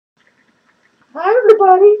Hi,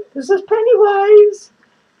 everybody. This is Pennywise.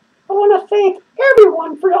 I want to thank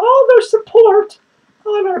everyone for all their support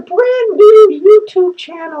on our brand new YouTube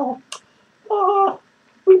channel. Uh,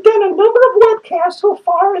 we've done a number of webcasts so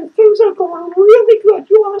far, and things are going really good.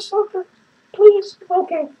 You want a sucker? Please?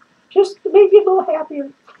 Okay. Just to make you a little happier.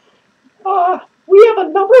 We have a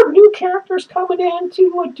number of new characters coming in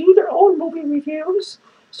to do their own movie reviews.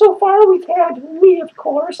 So far, we've had me, of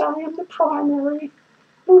course. I am the primary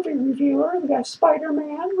movie reviewer. We got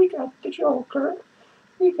Spider-Man, we got the Joker,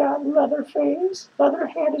 we got Leatherface,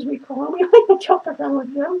 Leatherhead as we call him. We like to joke around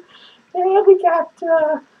with him. And we got,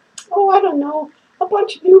 I don't know, a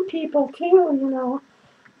bunch of new people too.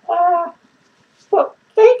 Uh, but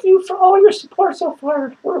thank you for all your support so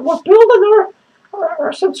far. We're building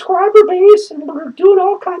our subscriber base, and we're doing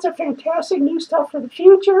all kinds of fantastic new stuff for the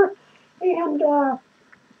future. And I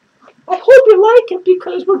hope you like it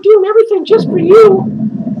because we're doing everything just for you.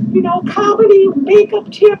 Comedy,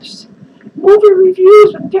 makeup tips, movie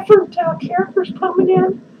reviews with different characters coming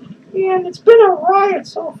in. And it's been a riot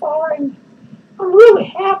so far, and I'm really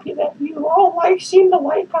happy that you all seem to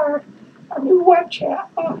like our new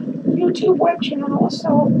YouTube web channel. So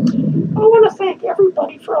I want to thank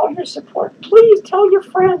everybody for all your support. Please tell your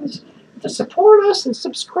friends to support us and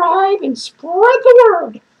subscribe and spread the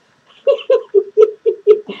word.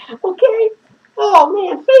 Okay? Oh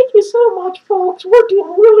man, thank you so much, folks. We're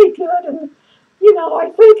doing really good, and I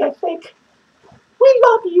think we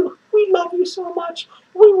love you. We love you so much.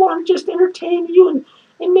 We want to just entertain you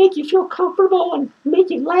and make you feel comfortable and make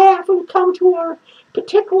you laugh when you come to our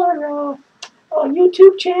particular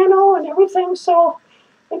YouTube channel and everything. So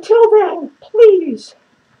until then, please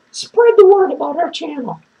spread the word about our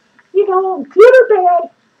channel. Good or bad,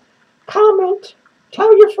 comment,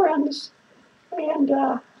 tell your friends, and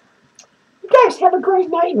you guys have a great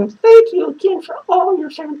night, and thank you again for all your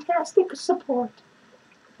fantastic support.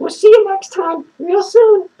 We'll see you next time, real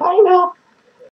soon. Bye now.